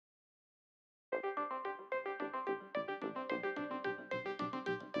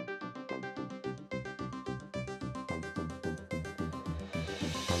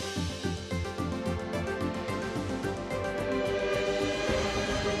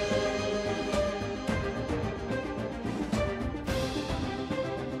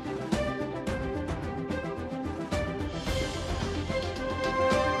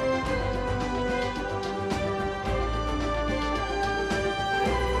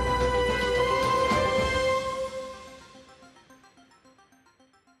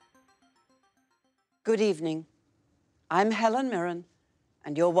Good evening. I'm Helen Mirren,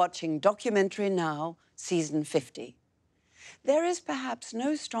 and you're watching Documentary Now, Season 50. There is perhaps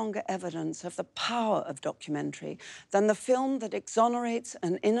no stronger evidence of the power of documentary than the film that exonerates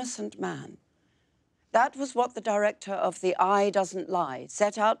an innocent man. That was what the director of The Eye Doesn't Lie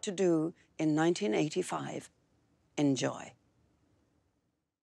set out to do in 1985. Enjoy.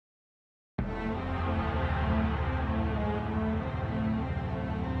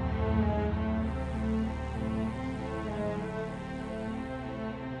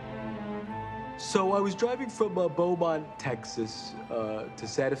 So I was driving from Beaumont, Texas, to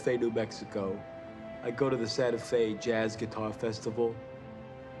Santa Fe, New Mexico. I go to the Santa Fe Jazz Guitar Festival.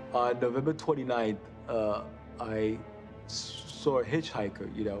 On November 29th, I saw a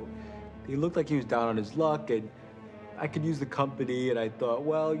hitchhiker, you know. He looked like he was down on his luck, and I could use the company, and I thought,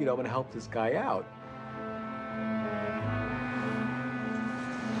 well, you know, I'm gonna help this guy out.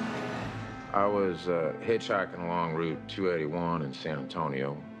 I was hitchhiking along Route 281 in San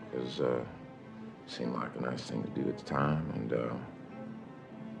Antonio, because seemed like a nice thing to do at the time, and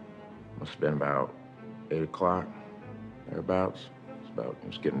must have been about 8 o'clock, thereabouts. It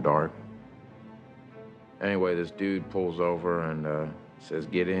was getting dark. Anyway, this dude pulls over and says,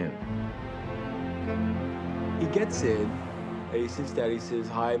 "Get in." He gets in, and he sits down, he says,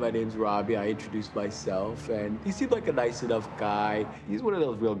 "Hi, my name's Robbie." I introduced myself, and he seemed like a nice enough guy. He's one of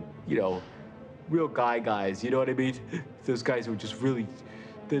those real, you know, real guys, you know what I mean? Those guys who are just really,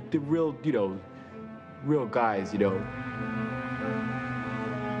 the real, you know, real guys, you know.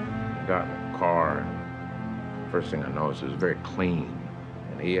 I got in the car, and first thing I noticed, it was very clean.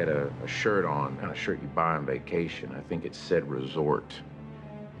 And he had a shirt on, kind of shirt you buy on vacation. I think it said resort.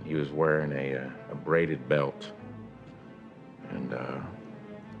 And he was wearing a braided belt. And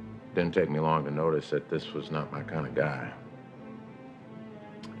didn't take me long to notice that this was not my kind of guy.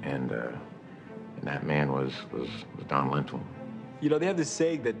 And that man was Don Linton. You know, they have this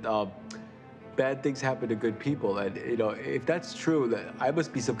saying that bad things happen to good people, and you know, if that's true, that I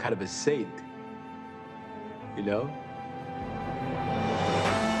must be some kind of a saint, you know?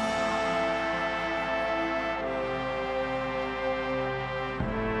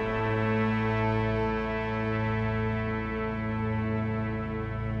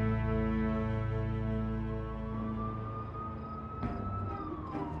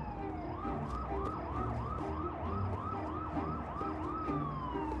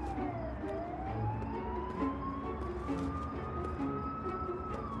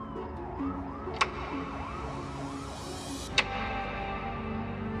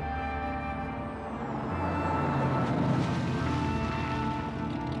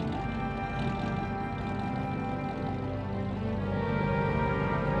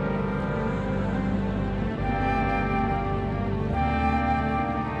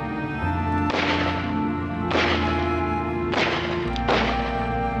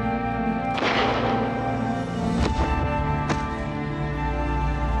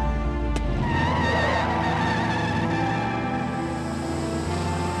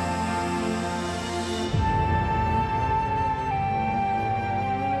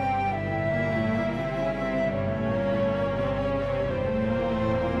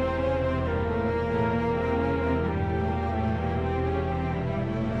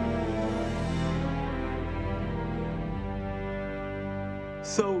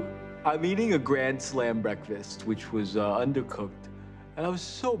 So I'm eating a Grand Slam breakfast, which was undercooked, and I was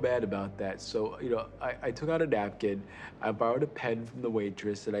so bad about that. So, you know, I took out a napkin, I borrowed a pen from the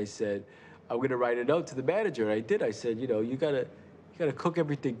waitress, and I said, I'm gonna write a note to the manager. And I did. I said, you know, you gotta cook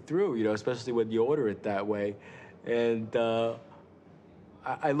everything through, you know, especially when you order it that way. And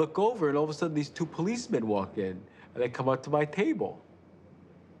I look over, and all of a sudden these two policemen walk in, and they come up to my table,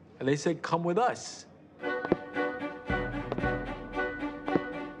 and they said, "Come with us."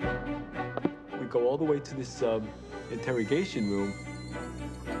 Go all the way to this interrogation room,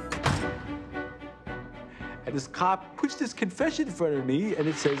 and this cop puts this confession in front of me, and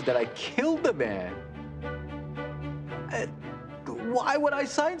it says that I killed the man. And why would I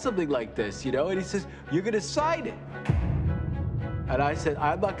sign something like this, you know? And he says, "You're gonna sign it." And I said,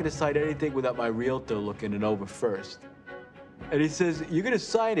 "I'm not gonna sign anything without my realtor looking it over first." And he says, "You're gonna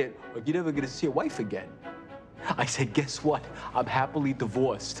sign it, or you're never gonna see your wife again." I said, "Guess what? I'm happily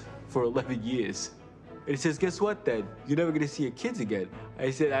divorced for 11 years. And he says, "Guess what then? You're never gonna see your kids again."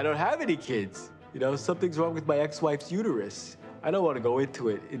 I said, "I don't have any kids. You know, something's wrong with my ex-wife's uterus." I don't want to go into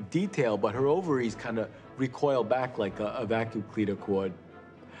it in detail, but her ovaries kind of recoil back like a vacuum cleaner cord.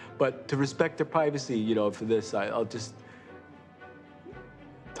 But to respect her privacy, you know, for this, I'll just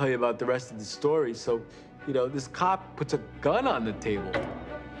tell you about the rest of the story. So, you know, this cop puts a gun on the table,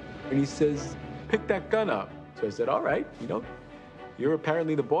 and he says, pick that gun up. So I said, all right, you know, you're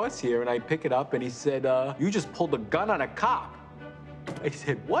apparently the boss here. And I pick it up, and he said, you just pulled a gun on a cop. I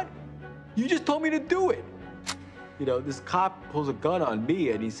said, what? You just told me to do it. You know, this cop pulls a gun on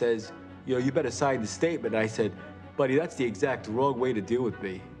me, and he says, you know, you better sign the statement. And I said, buddy, that's the exact wrong way to deal with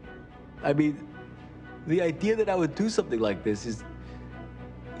me. I mean, the idea that I would do something like this is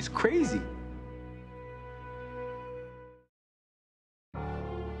crazy.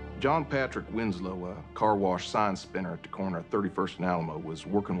 John Patrick Winslow, a car wash sign spinner at the corner of 31st and Alamo, was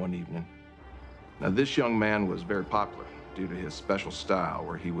working one evening. Now, this young man was very popular due to his special style,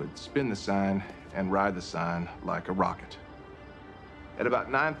 where he would spin the sign and ride the sign like a rocket. At about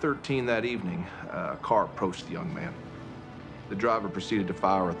 9:13 that evening, a car approached the young man. The driver proceeded to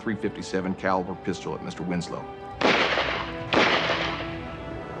fire a .357 caliber pistol at Mr. Winslow.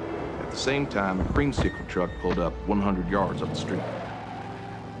 At the same time, a creamsicle truck pulled up 100 yards up the street.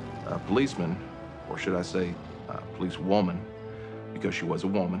 A policeman, or should I say, a policewoman, because she was a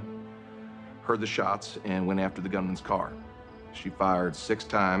woman, heard the shots and went after the gunman's car. She fired 6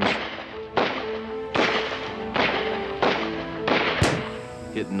 times,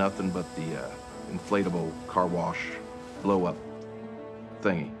 hit nothing but the inflatable car wash blow-up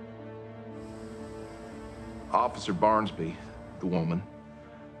thingy. Officer Barnsby, the woman,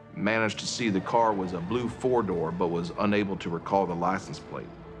 managed to see the car was a blue 4-door, but was unable to recall the license plate.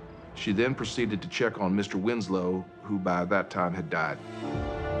 She then proceeded to check on Mr. Winslow, who by that time had died.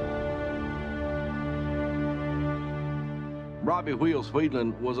 Robbie Wheels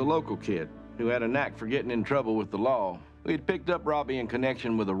Wheatland was a local kid who had a knack for getting in trouble with the law. We had picked up Robbie in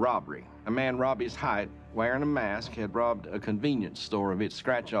connection with a robbery. A man Robbie's height, wearing a mask, had robbed a convenience store of its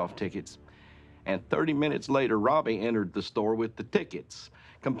scratch-off tickets. And 30 minutes later, Robbie entered the store with the tickets,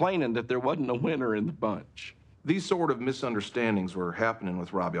 complaining that there wasn't a winner in the bunch. These sort of misunderstandings were happening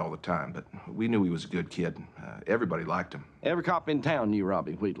with Robbie all the time, but we knew he was a good kid. Everybody liked him. Every cop in town knew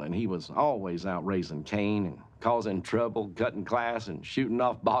Robbie Wheatland. He was always out raising Cain and causing trouble, cutting class, and shooting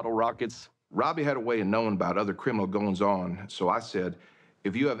off bottle rockets. Robbie had a way of knowing about other criminal goings-on, so I said,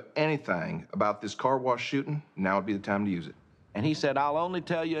 if you have anything about this car wash shooting, now would be the time to use it. And he said, I'll only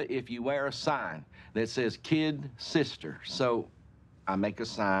tell you if you wear a sign that says Kid Sister. So I make a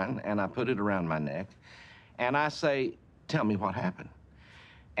sign, and I put it around my neck, and I say, tell me what happened.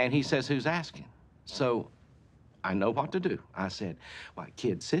 And he says, who's asking? So I know what to do. I said, why,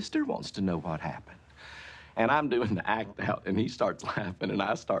 Kid Sister wants to know what happened. And I'm doing the act out, and he starts laughing, and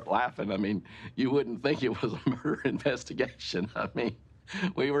I start laughing. I mean, you wouldn't think it was a murder investigation. I mean,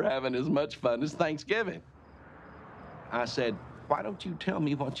 we were having as much fun as Thanksgiving. I said, why don't you tell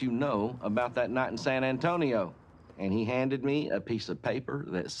me what you know about that night in San Antonio? And he handed me a piece of paper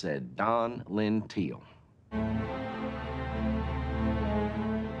that said Don Lentile.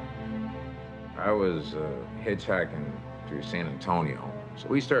 I was hitchhiking through San Antonio. So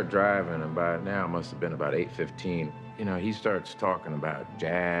we start driving, and by now it must have been about 8:15. You know, he starts talking about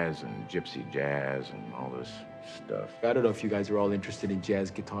jazz and gypsy jazz and all this stuff. I don't know if you guys are all interested in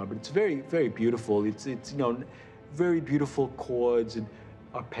jazz guitar, but it's very, very beautiful. It's you know, very beautiful chords and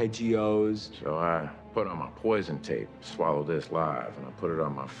arpeggios. So I put on my Poison tape, Swallow This Live, and I put it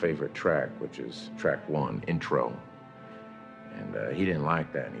on my favorite track, which is track 1, Intro. And he didn't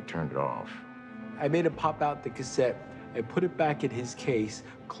like that, and he turned it off. I made him pop out the cassette. I put it back in his case,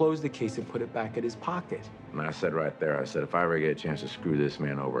 closed the case, and put it back in his pocket. And I said right there, I said, if I ever get a chance to screw this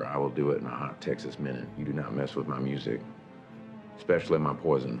man over, I will do it in a hot Texas minute. You do not mess with my music, especially my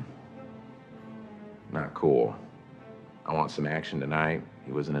Poison. Not cool. I want some action tonight.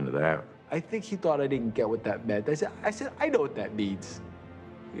 He wasn't into that. I think he thought I didn't get what that meant. I said, I know what that means,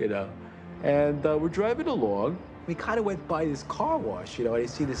 you know. And we're driving along. We kind of went by this car wash, you know, and I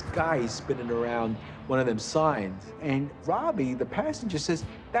see this guy spinning around one of them signs. And Robbie, the passenger, says,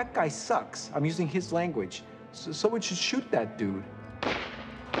 that guy sucks. I'm using his language. So someone should shoot that dude.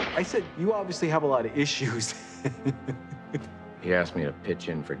 I said, you obviously have a lot of issues. He asked me to pitch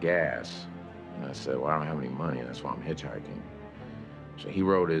in for gas. And I said, well, I don't have any money, that's why I'm hitchhiking. So he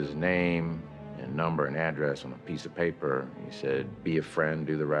wrote his name and number and address on a piece of paper. He said, be a friend,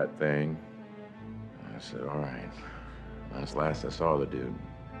 do the right thing. And I said, all right. That's last I saw the dude.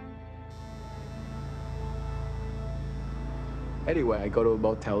 Anyway, I go to a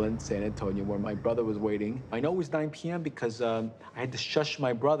motel in San Antonio where my brother was waiting. I know it was 9 p.m. because I had to shush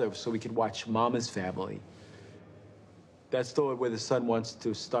my brother so we could watch Mama's Family. That's the one where the son wants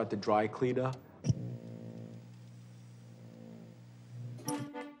to start the dry cleaner.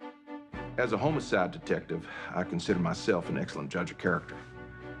 As a homicide detective, I consider myself an excellent judge of character.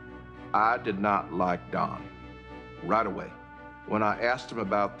 I did not like Don right away. When I asked him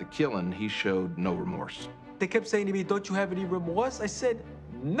about the killing, he showed no remorse. They kept saying to me, "Don't you have any remorse?" I said,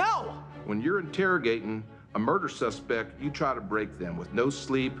 "No!" When you're interrogating a murder suspect, you try to break them with no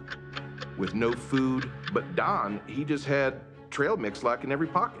sleep, with no food. But Don, he just had trail mix like in every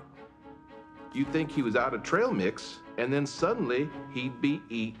pocket. You'd think he was out of trail mix, and then suddenly he'd be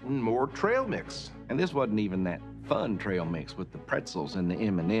eating more trail mix. And this wasn't even that fun trail mix with the pretzels and the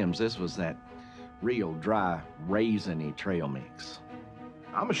M&Ms. This was that real dry, raisiny trail mix.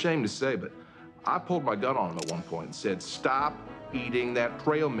 I'm ashamed to say, but I pulled my gun on him at one point and said, "Stop eating that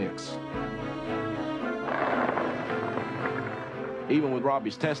trail mix." Even with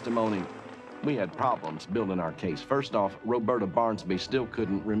Robbie's testimony, we had problems building our case. First off, Roberta Barnsby still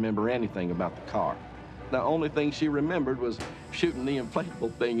couldn't remember anything about the car. The only thing she remembered was shooting the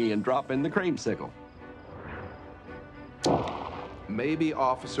inflatable thingy and dropping the creamsicle. Maybe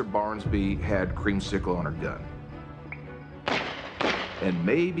Officer Barnsby had creamsicle on her gun. And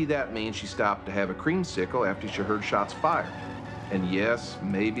maybe that means she stopped to have a creamsicle after she heard shots fired. And yes,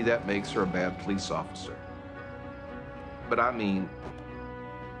 maybe that makes her a bad police officer. But I mean,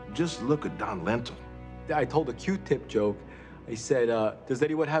 just look at Don Lentil. I told a Q-tip joke. I said, "Does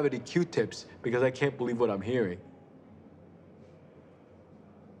anyone have any Q-tips? Because I can't believe what I'm hearing."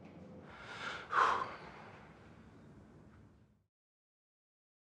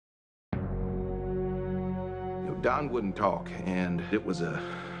 Don wouldn't talk, and it was a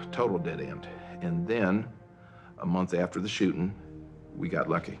total dead end. And then, a month after the shooting, we got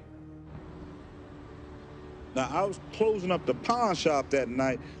lucky. Now, I was closing up the pawn shop that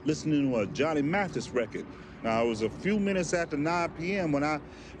night listening to a Johnny Mathis record. Now, it was a few minutes after 9 p.m. when I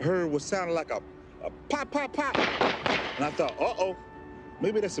heard what sounded like a pop, pop, pop. And I thought, uh-oh,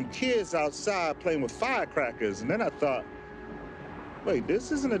 maybe there's some kids outside playing with firecrackers. And then I thought, wait,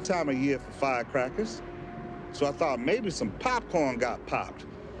 this isn't a time of year for firecrackers. So I thought maybe some popcorn got popped.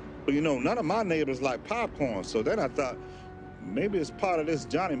 But you know, none of my neighbors like popcorn. So then I thought, maybe it's part of this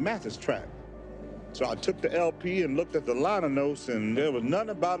Johnny Mathis track. So I took the LP and looked at the liner notes, and there was nothing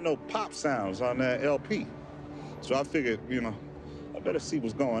about no pop sounds on that LP. So I figured, you know, I better see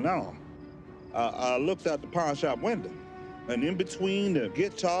what's going on. I looked out the pawn shop window, and in between the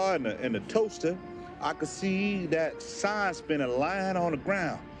guitar and the toaster, I could see that sign spinner lying on the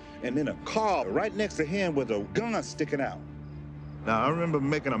ground, and then a car right next to him with a gun sticking out. Now, I remember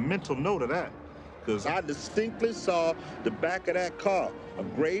making a mental note of that, because I distinctly saw the back of that car, a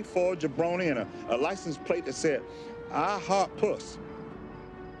gray Ford Jabroni and a license plate that said, "I heart puss."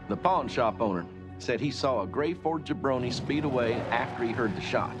 The pawn shop owner said he saw a gray Ford Jabroni speed away after he heard the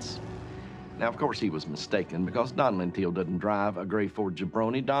shots. Now, of course, he was mistaken, because Don Lentil didn't drive a gray Ford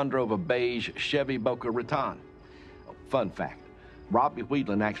Jabroni. Don drove a beige Chevy Boca Raton. Oh, fun fact, Robbie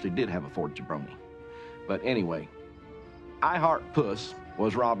Wheatland actually did have a Ford Jabroni. But anyway, I Heart Puss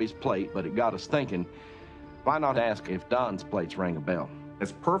was Robbie's plate, but it got us thinking, why not ask if Don's plates rang a bell?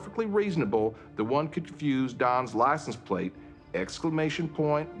 It's perfectly reasonable that one could confuse Don's license plate, exclamation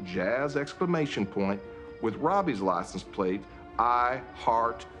point, jazz exclamation point, with Robbie's license plate, I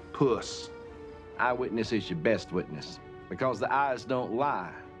Heart Puss. Eyewitness is your best witness, because the eyes don't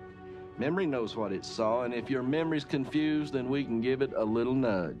lie. Memory knows what it saw, and if your memory's confused, then we can give it a little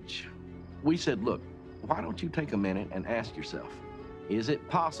nudge. We said, look, why don't you take a minute and ask yourself, is it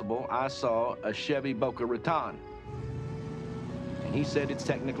possible I saw a Chevy Boca Raton? And he said it's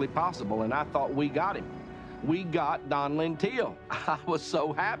technically possible, and I thought we got him. We got Don Lentil. I was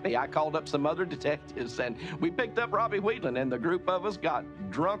so happy. I called up some other detectives, and we picked up Robbie Wheatland, and the group of us got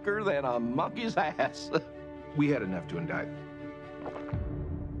drunker than a monkey's ass. We had enough to indict.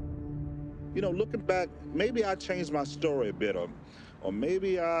 You know, looking back, maybe I changed my story a bit, or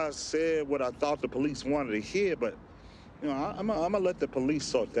maybe I said what I thought the police wanted to hear, but, you know, I'm gonna let the police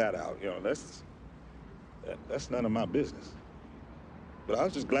sort that out. You know, that's none of my business. But I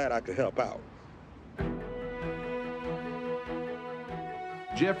was just glad I could help out.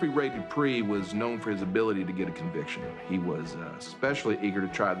 Jeffrey Ray Dupree was known for his ability to get a conviction. He was especially eager to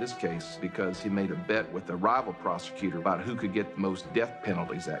try this case because he made a bet with a rival prosecutor about who could get the most death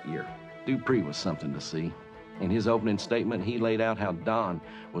penalties that year. Dupree was something to see. In his opening statement, he laid out how Don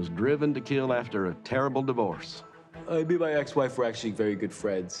was driven to kill after a terrible divorce. Me and my ex-wife were actually very good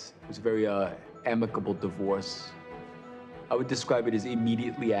friends. It was a very amicable divorce. I would describe it as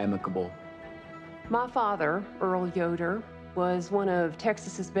immediately amicable. My father, Earl Yoder, was one of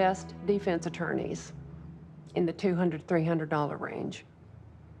Texas's best defense attorneys in the $200, $300 range.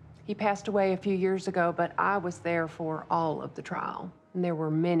 He passed away a few years ago, but I was there for all of the trial, and there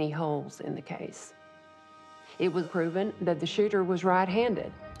were many holes in the case. It was proven that the shooter was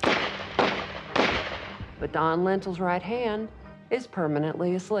right-handed. But Don Lentil's right hand is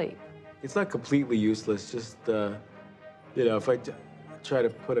permanently asleep. It's not completely useless, just, you know, if I try to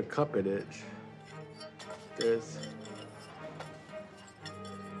put a cup in it, there's...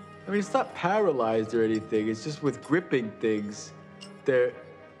 I mean, it's not paralyzed or anything. It's just with gripping things. There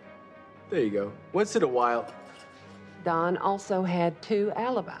you go. Once in a while. Don also had 2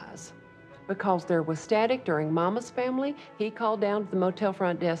 alibis. Because there was static during Mama's family, he called down to the motel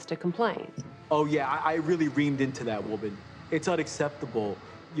front desk to complain. Oh, yeah, I really reamed into that woman. It's unacceptable.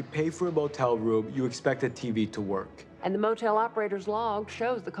 You pay for a motel room, you expect a TV to work. And the motel operator's log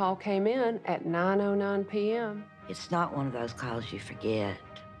shows the call came in at 9:09 p.m. It's not one of those calls you forget.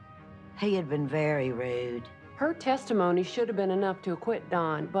 He had been very rude. Her testimony should have been enough to acquit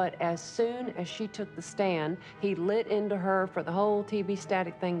Don, but as soon as she took the stand, he lit into her for the whole TV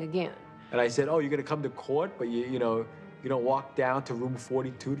static thing again. And I said, oh, you're gonna come to court, but you know, you don't walk down to room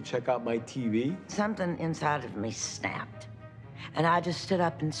 42 to check out my TV? Something inside of me snapped. And I just stood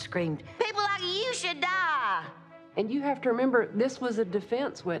up and screamed, "People like you should die!" And you have to remember, this was a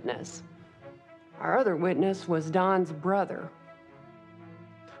defense witness. Our other witness was Don's brother,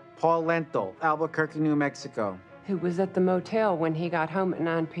 Paul Lentil, Albuquerque, New Mexico. who was at the motel when he got home at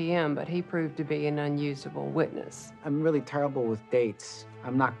 9 p.m., but he proved to be an unusable witness. I'm really terrible with dates.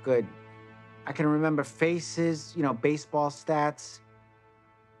 I'm not good. I can remember faces, you know, baseball stats.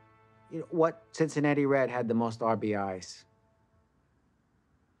 You know, what Cincinnati Red had the most RBIs?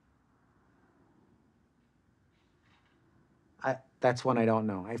 That's one I don't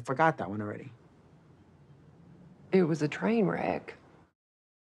know. I forgot that one already. It was a train wreck.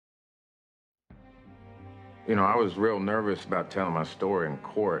 You know, I was real nervous about telling my story in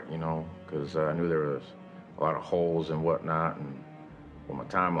court, you know, because I knew there was a lot of holes and whatnot, and well, my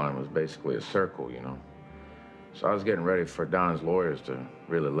timeline was basically a circle, you know. So I was getting ready for Don's lawyers to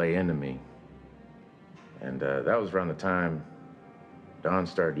really lay into me. And that was around the time Don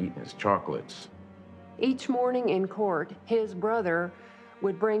started eating his chocolates. Each morning in court, his brother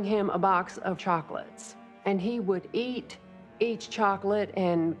would bring him a box of chocolates, and he would eat each chocolate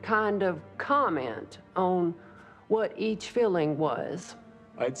and kind of comment on what each filling was.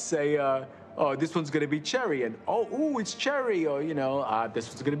 I'd say, oh, this one's gonna be cherry, and oh, ooh, it's cherry, or, you know, this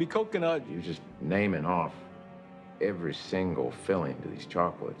one's gonna be coconut. He was just naming off every single filling to these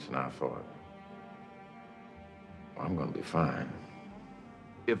chocolates, and I thought, well, I'm gonna be fine.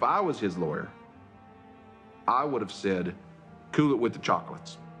 If I was his lawyer, I would have said, cool it with the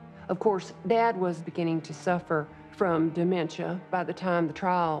chocolates. Of course, Dad was beginning to suffer from dementia by the time the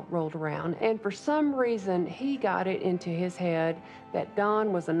trial rolled around, and for some reason, he got it into his head that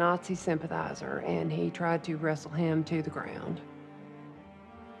Don was a Nazi sympathizer, and he tried to wrestle him to the ground.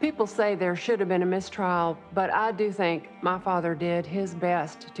 People say there should have been a mistrial, but I do think my father did his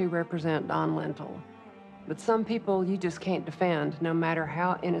best to represent Don Lentil. But some people you just can't defend, no matter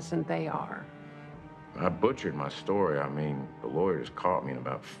how innocent they are. I butchered my story. I mean, the lawyers caught me in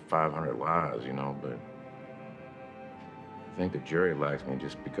about 500 lies, you know, but I think the jury likes me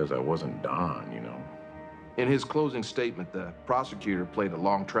just because I wasn't Don, you know. In his closing statement, the prosecutor played a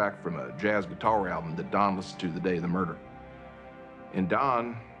long track from a jazz guitar album that Don listened to the day of the murder. And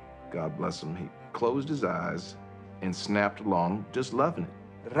Don, God bless him, he closed his eyes and snapped along, just loving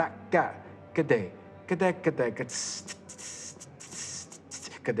it. Raka, kade, kade, kade,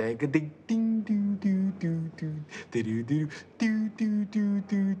 kade, kade, ding, doo, doo, doo, doo, doo, doo, doo, doo, doo,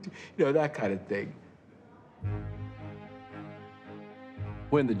 doo, doo. You know, that kind of thing.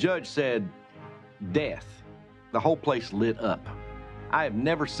 When the judge said death, the whole place lit up. I have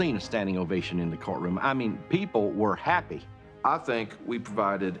never seen a standing ovation in the courtroom. I mean, people were happy. I think we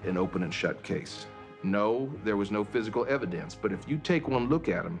provided an open and shut case. No, there was no physical evidence, but if you take one look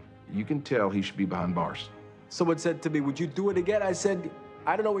at him, you can tell he should be behind bars. Someone said to me, would you do it again? I said,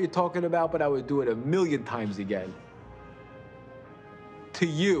 I don't know what you're talking about, but I would do it 1,000,000 times again. To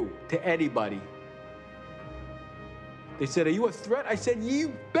you, to anybody. They said, are you a threat? I said,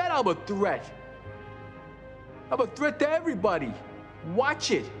 you bet I'm a threat. I'm a threat to everybody. Watch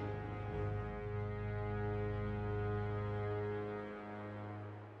it.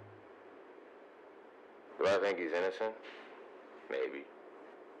 Do I think he's innocent? Maybe.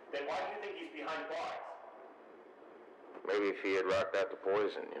 Then why do you think he's behind bars? Maybe if he had rocked out the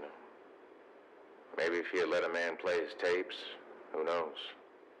poison, you know. Maybe if he had let a man play his tapes, who knows?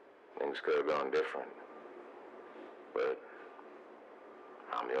 Things could have gone different. But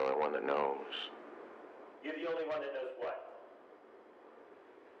I'm the only one that knows. You're the only one that knows what?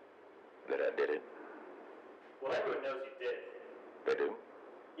 That I did it. Well, everyone knows you did it. They do?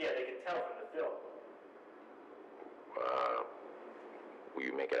 Yeah, they can tell from the film. Will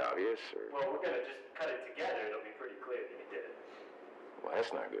you make it obvious, or? Well, we're gonna just cut it together. It'll be pretty clear that you did it. Well,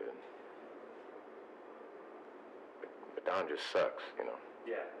 that's not good. But Don just sucks, you know?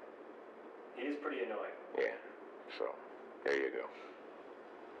 Yeah. He is pretty annoying. Yeah, so there you go.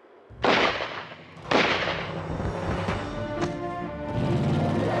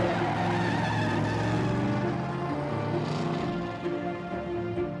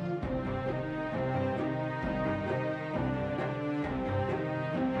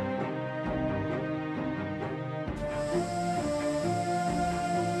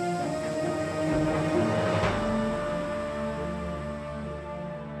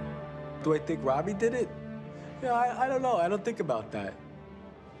 Do I think Robbie did it? Yeah, I don't know. I don't think about that.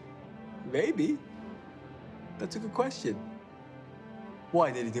 Maybe. That's a good question.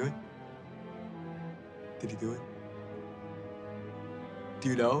 Why did he do it? Did he do it? Do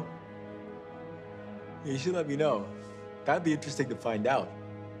you know? You should let me know. That'd be interesting to find out.